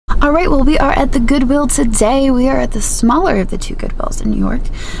All right, well, we are at the Goodwill today. We are at the smaller of the two Goodwills in New York,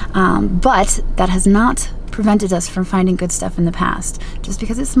 but that has not prevented us from finding good stuff in the past. Just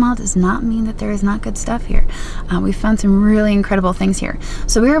because it's small does not mean that there is not good stuff here. We found some really incredible things here.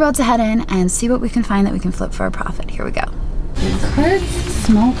 So we're about to head in and see what we can find that we can flip for a profit. Here we go. Cards,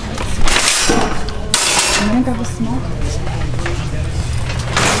 small cards. I'm gonna grab a small card.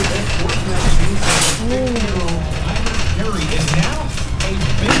 Harry is now a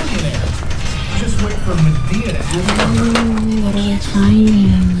billionaire. Just wait for Medea to have What are we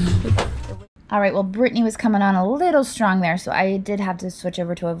finding? All right, well, Brittany was coming on a little strong there, so I did have to switch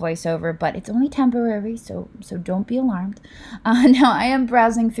over to a voiceover, but it's only temporary, so don't be alarmed. Now, I am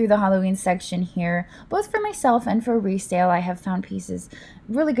browsing through the Halloween section here, both for myself and for resale. I have found pieces,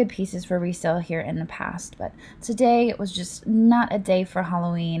 really good pieces for resale here in the past, but today it was just not a day for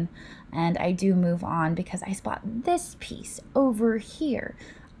Halloween, and I do move on because I spot this piece over here.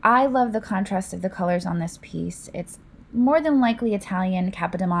 I love the contrast of the colors on this piece. It's more than likely Italian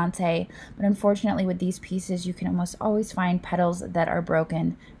Capodimonte, but unfortunately with these pieces you can almost always find petals that are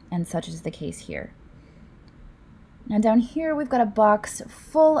broken, and such is the case here. Now down here we've got a box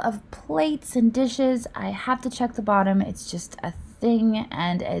full of plates and dishes. I have to check the bottom. It's just a thing,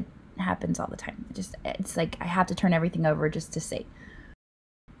 and it happens all the time. It's like I have to turn everything over just to see.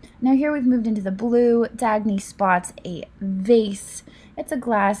 Now here we've moved into the blue. Dagny spots a vase. It's a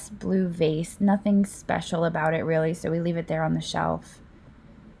glass blue vase. Nothing special about it really, so we leave it there on the shelf.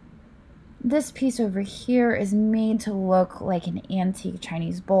 This piece over here is made to look like an antique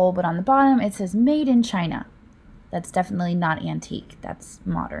Chinese bowl, but on the bottom it says made in China. That's definitely not antique, that's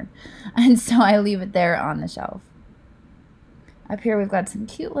modern. And so I leave it there on the shelf. Up here we've got some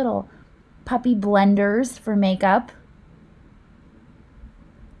cute little puppy blenders for makeup.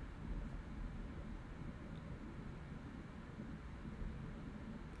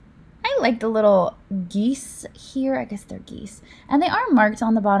 I like the little geese here. I guess they're geese. And they are marked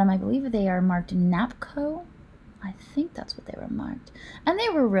on the bottom. I believe they are marked Napco. I think that's what they were marked. And they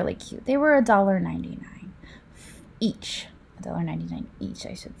were really cute. They were $1.99 each. $1.99 each,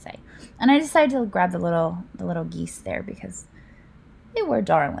 I should say. And I decided to grab the little geese there because they were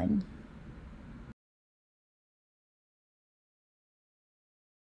darling.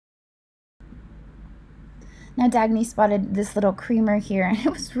 Now Dagny spotted this little creamer here, and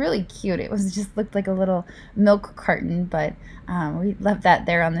it was really cute. It was just looked like a little milk carton, but we left that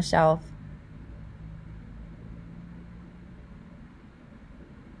there on the shelf.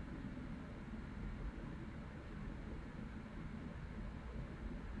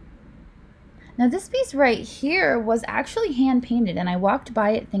 Now this piece right here was actually hand painted, and I walked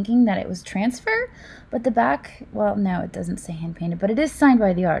by it thinking that it was transfer, but the back, well, no, it doesn't say hand painted, but it is signed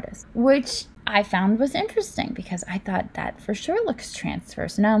by the artist, which I found was interesting because I thought that for sure looks transfer.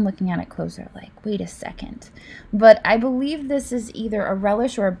 So now I'm looking at it closer like, wait a second. But I believe this is either a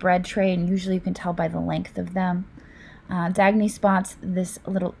relish or a bread tray, and usually you can tell by the length of them. Dagny spots this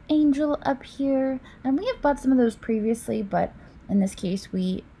little angel up here, and we have bought some of those previously, but in this case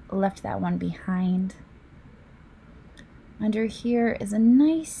we left that one behind. Under here is a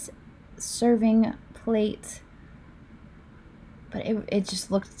nice serving plate, but it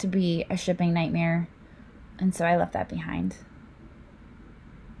just looked to be a shipping nightmare, and so I left that behind.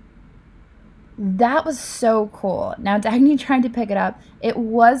 That was so cool. Now Dagny tried to pick it up. It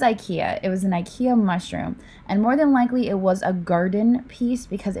was IKEA. It was an IKEA mushroom, and more than likely it was a garden piece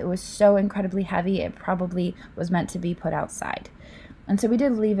because it was so incredibly heavy. It probably was meant to be put outside. And so we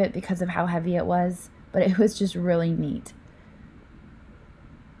did leave it because of how heavy it was, but it was just really neat.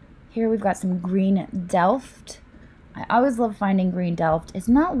 Here we've got some green Delft. I always love finding green Delft. It's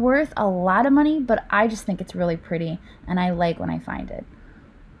not worth a lot of money, but I just think it's really pretty, and I like when I find it.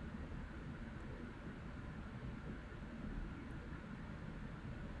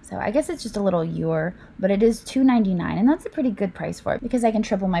 So I guess it's just a little ewer, but it is $2.99, and that's a pretty good price for it because I can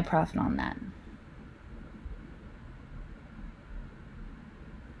triple my profit on that.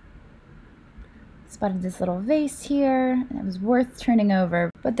 Spotted this little vase here, and it was worth turning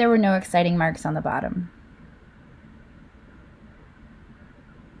over, but there were no exciting marks on the bottom.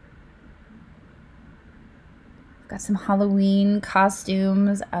 Got some Halloween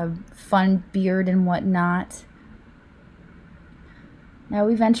costumes, a fun beard and whatnot. Now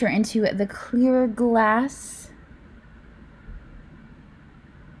we venture into the clear glass.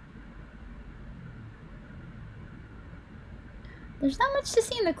 There's not much to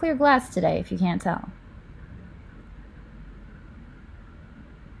see in the clear glass today, if you can't tell.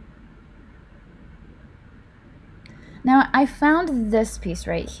 Now, I found this piece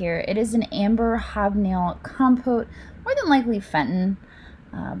right here. It is an amber hobnail compote, more than likely Fenton.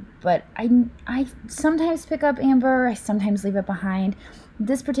 But I sometimes pick up amber, I sometimes leave it behind.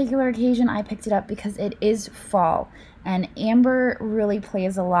 This particular occasion, I picked it up because it is fall, and amber really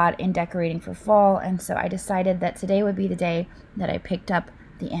plays a lot in decorating for fall, and so I decided that today would be the day that I picked up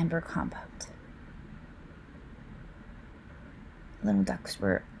the amber compote. Little ducks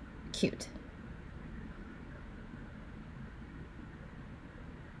were cute.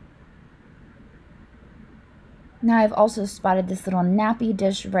 Now I've also spotted this little nappy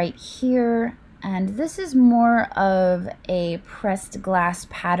dish right here, and this is more of a pressed glass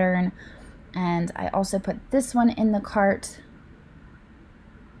pattern, and I also put this one in the cart.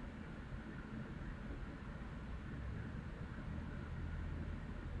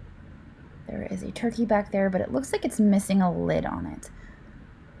 There is a turkey back there, but it looks like it's missing a lid on it.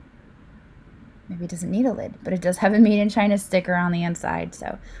 Maybe it doesn't need a lid, but it does have a Made in China sticker on the inside,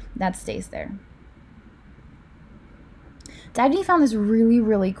 so that stays there. Dagny found this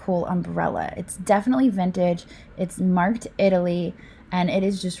really cool umbrella. It's definitely vintage, it's marked Italy, and it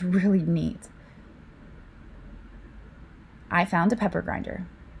is just really neat. I found a pepper grinder.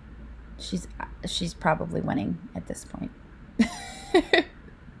 She's probably winning at this point.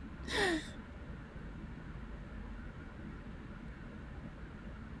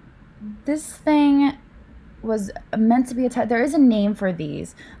 This thing was meant to be there is a name for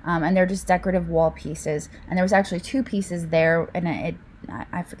these, and they're just decorative wall pieces, and there was actually 2 pieces there, and I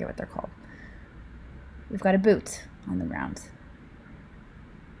forget what they're called. We've got a boot on the ground.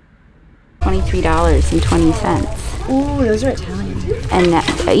 $23.20. Ooh, those are Italian. And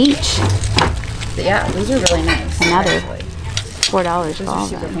each. Yeah, those are really nice. Another actually. $4 for all Those are of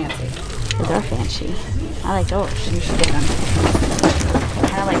super them. fancy. Those are fancy. I like those. You should get them. I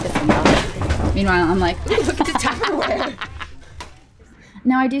kind of like this one though. Meanwhile, I'm like, ooh, look at the Tupperware.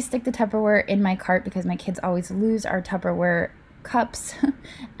 Now, I do stick the Tupperware in my cart because my kids always lose our Tupperware cups.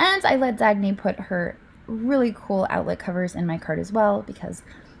 And I let Dagny put her really cool outlet covers in my cart as well, because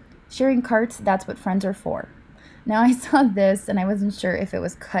sharing carts, that's what friends are for. Now, I saw this and I wasn't sure if it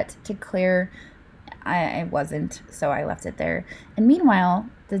was cut to clear. I wasn't, so I left it there. And meanwhile,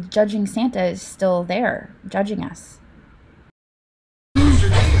 the judging Santa is still there, judging us.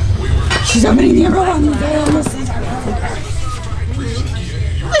 She's opening the umbrella on the veil.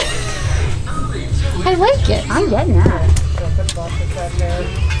 I like it. I'm getting that.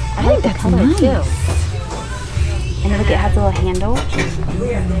 I like the color nice. too. And look, it has a little handle. I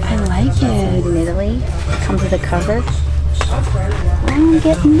like it. In Italy. Comes with a cover. I'm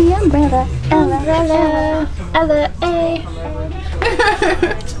getting the umbrella. Ella, Ella-A.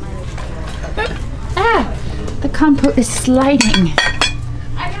 Ah, the compote is sliding.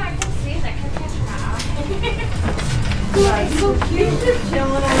 It's so cute, just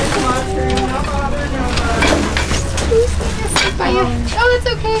chilling on the washroom. No bother, no bother. Oh, that's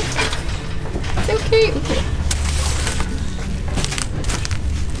okay. It's okay.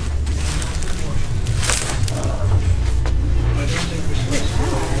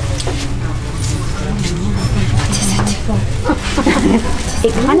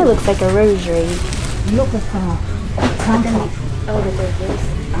 It kind of looks like a rosary. Look at that. Oh, but they're this.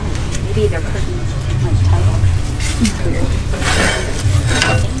 Maybe they're curtains. Like title.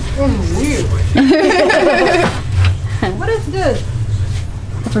 What is this?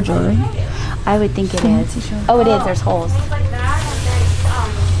 For jewelry? I would think it is. Oh, it is. There's holes.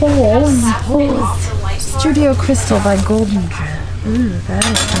 Holes. Studio Crystal by Golden. Ooh, that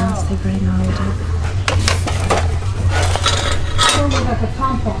is fancy technology.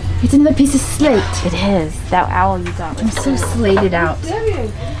 It's another piece of slate. It is. That owl you got I'm was so slated out. Oh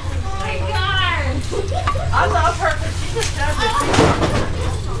my god! I love her because she just does it.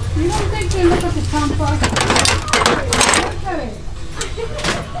 You don't think they look like a compost?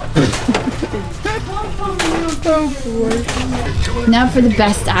 Now for the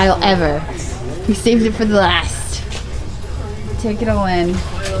best aisle ever. We saved it for the last. Take it all in.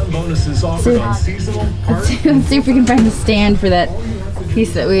 Bonuses offered on seasonal Let's see if we can find the stand for that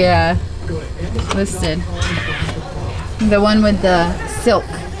piece that we listed. The one with the silk,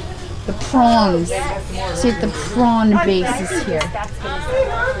 the prawns. See if the prawn base is here.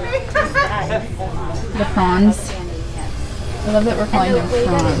 The prawns. I love that we're calling them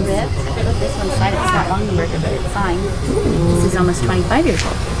prawns. This one's side, it's not Longaberger, but it's fine. This is almost 25 years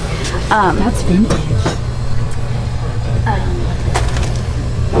old. That's vintage.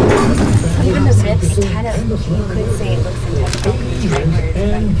 Even the rips kind of, you could say it looks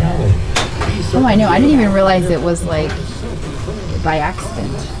intentional. Oh, I know. I didn't even realize it was like by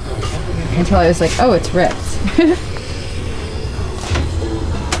accident until I was like, oh, it's ripped.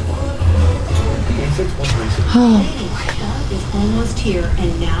 Oh boy. almost here,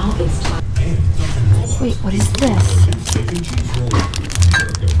 and now it's time. Wait, what is this?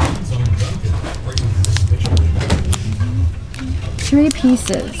 3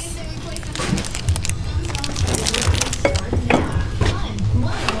 pieces.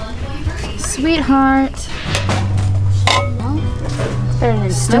 Sweetheart.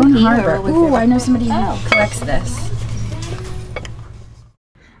 Stone Harbor. Ooh, I know somebody who collects this.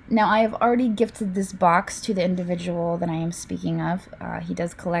 Now, I have already gifted this box to the individual that I am speaking of. He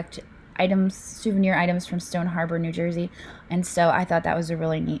does collect items, souvenir items from Stone Harbor, New Jersey, and so I thought that was a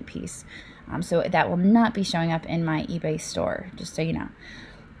really neat piece. So that will not be showing up in my eBay store, just so you know.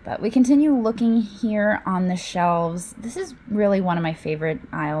 But we continue looking here on the shelves. This is really one of my favorite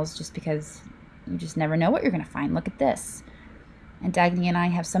aisles just because you just never know what you're going to find. Look at this. And Dagny and I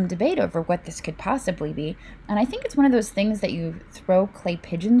have some debate over what this could possibly be. And I think it's one of those things that you throw clay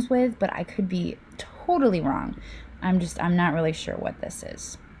pigeons with, but I could be totally wrong. I'm not really sure what this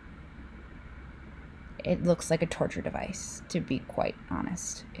is. It looks like a torture device, to be quite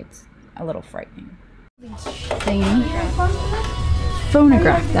honest. It's a little frightening. Thingy.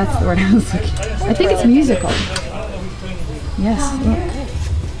 Phonograph, that's the word I was looking for. I think it's musical. Yes, look.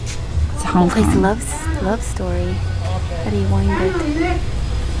 It's Hong Kong. It's love story. How do you wind it?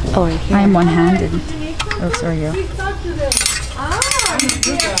 Oh, right here. I am one-handed. Oh, sorry, you.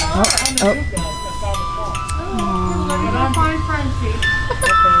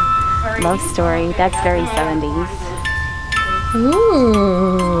 Love story. That's very 70s.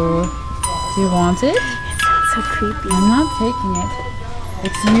 Ooh. Do you want it? It sounds so creepy. I'm not taking it.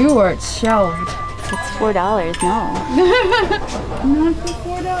 It's you or it's shelved. It's $4. No. Not for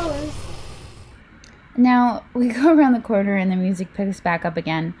 $4. Now, we go around the corner and the music picks back up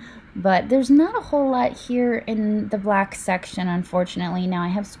again, but there's not a whole lot here in the black section, unfortunately. Now, I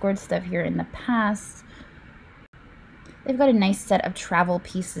have scored stuff here in the past. They've got a nice set of travel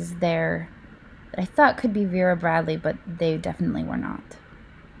pieces there that I thought could be Vera Bradley, but they definitely were not.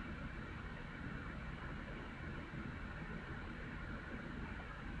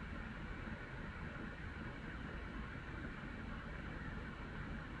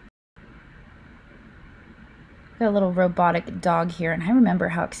 Got a little robotic dog here, and I remember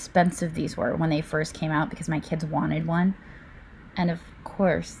how expensive these were when they first came out because my kids wanted one. And of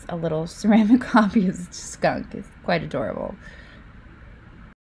course, a little ceramic copy of Skunk is quite adorable.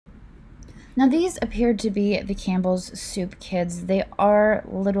 Now these appeared to be the Campbell's Soup Kids. They are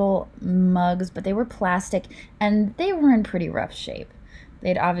little mugs, but they were plastic, and they were in pretty rough shape.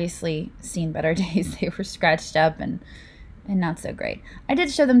 They'd obviously seen better days. They were scratched up and not so great. I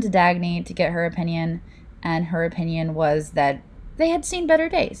did show them to Dagny to get her opinion, and her opinion was that they had seen better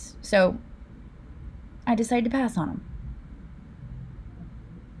days. So I decided to pass on them.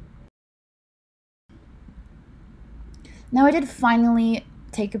 Now I did finally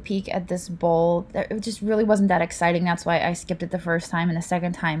take a peek at this bowl. It just really wasn't that exciting. That's why I skipped it the first time, and the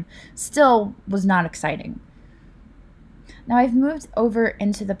second time still was not exciting. Now I've moved over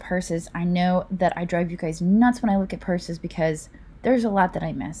into the purses. I know that I drive you guys nuts when I look at purses because there's a lot that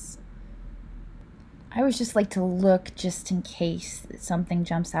I miss. I always just like to look just in case something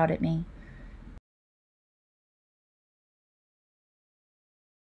jumps out at me.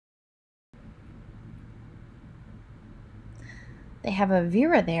 They have a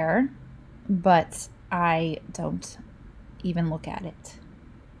Vera there, but I don't even look at it.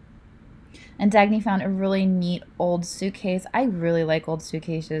 And Dagny found a really neat old suitcase. I really like old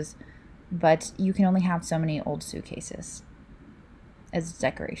suitcases, but you can only have so many old suitcases as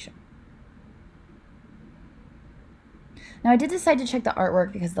decoration. Now I did decide to check the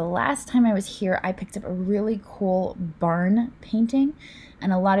artwork because the last time I was here, I picked up a really cool barn painting,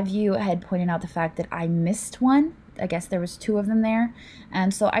 and a lot of you had pointed out the fact that I missed one. I guess there was 2 of them there,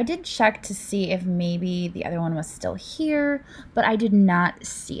 and so I did check to see if maybe the other one was still here, but I did not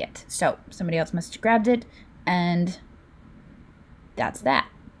see it. So somebody else must have grabbed it, and that's that.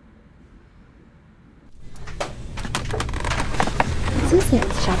 What's this?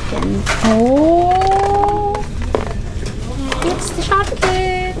 It's Shopkins. Oh, it's the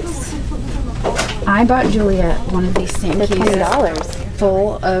Shopkins. I bought Julia one of these same cases. They're $20.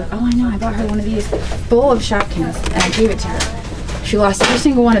 Full of, oh I know, I bought her one of these full of Shopkins, and I gave it to her. She lost every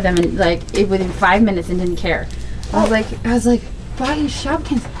single one of them in within 5 minutes and didn't care. I was like, bought you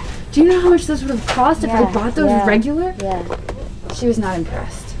Shopkins. Do you know how much those would have cost if I bought those regular? Yeah. She was not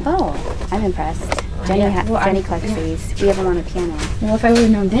impressed. Oh, I'm impressed. Jenny collects these. We have them on a piano. Well, if I would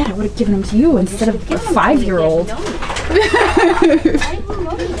have known that, I would have given them to you instead of a 5-year-old.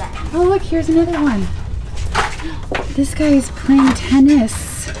 Oh look, here's another one. This guy is playing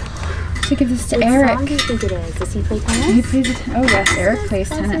tennis. should give this to What Eric. song do you think it is? Does he play tennis? He plays oh yes, Eric plays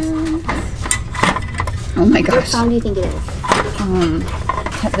tennis. Oh my What gosh. song do you think it is?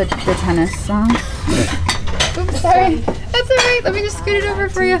 The tennis song. Oops, sorry. That's alright. Let me just scoot it over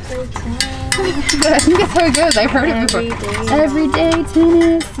for you. I think that's how it goes. I've heard it before. Everyday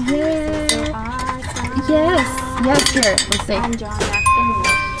tennis. Yeah. Yes. Yes, here. Let's see. I'm John Afton.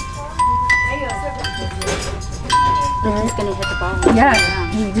 They're just gonna hit the ball. Yeah.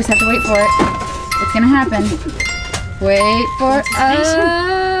 You just have to wait for it. It's gonna happen. Wait for it. It's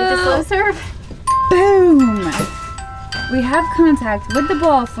a slow serve. Boom. We have contact with the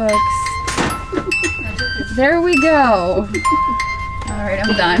ball, folks. There we go. Alright,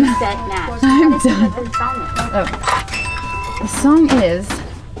 I'm done. Set match. I'm done. What the song is. Oh. The song is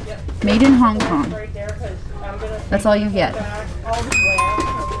Made in Hong Kong. That's all you get.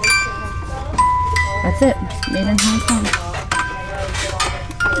 That's it. Made in Hong Kong.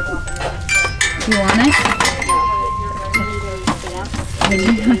 Do you want it? You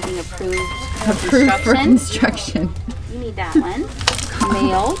need anything approved. Approved for construction. You need that one.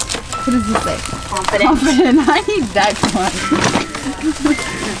 Mailed. What does this say? Confident. Confident. I need that one.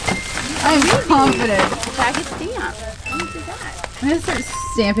 I'm confident. Package stamp. How much is that? I'm gonna start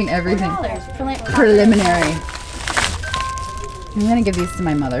stamping everything. $4. Preliminary. I'm gonna give these to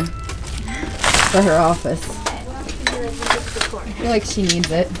my mother for her office. I feel like she needs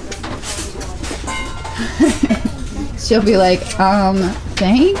it. She'll be like,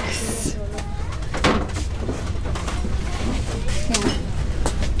 thanks.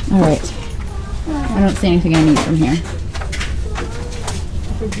 All right. I don't see anything I need from here.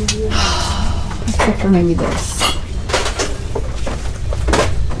 Except for maybe this.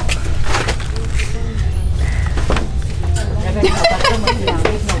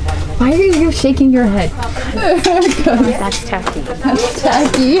 Why are you shaking your head? That's tacky. That's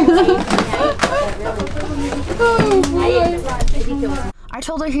tacky. Oh boy. Our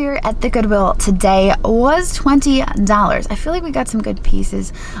total here at the Goodwill today was $20. I feel like we got some good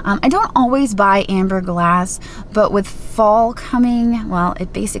pieces. I don't always buy amber glass, but with fall coming, well,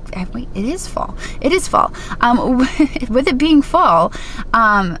 it basically, wait, it is fall. It is fall. With it being fall,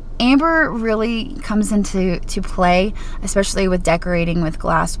 amber really comes into play, especially with decorating with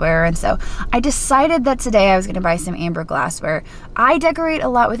glassware. And so I decided that today I was going to buy some amber glassware. I decorate a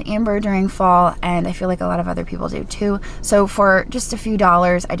lot with amber during fall, and I feel like a lot of other people do too. So for just a few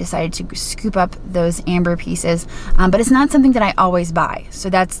dollars, I decided to scoop up those amber pieces. But it's not something that I always buy.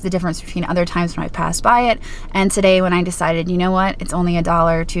 So that's the difference between other times when I pass by it and today when I decided, you know what, it's only $1,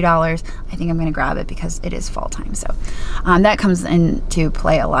 $2. I think I'm going to grab it because it is fall time. So that comes into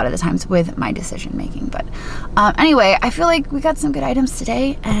play a lot of the times with my decision making. But anyway, I feel like we got some good items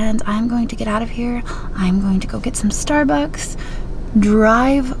today, and I'm going to get out of here. I'm going to go get some Starbucks,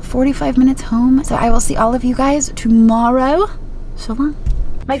 drive 45 minutes home. So I will see all of you guys tomorrow. So long.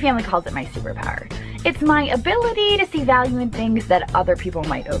 My family calls it my superpower. It's my ability to see value in things that other people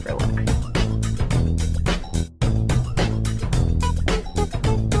might overlook.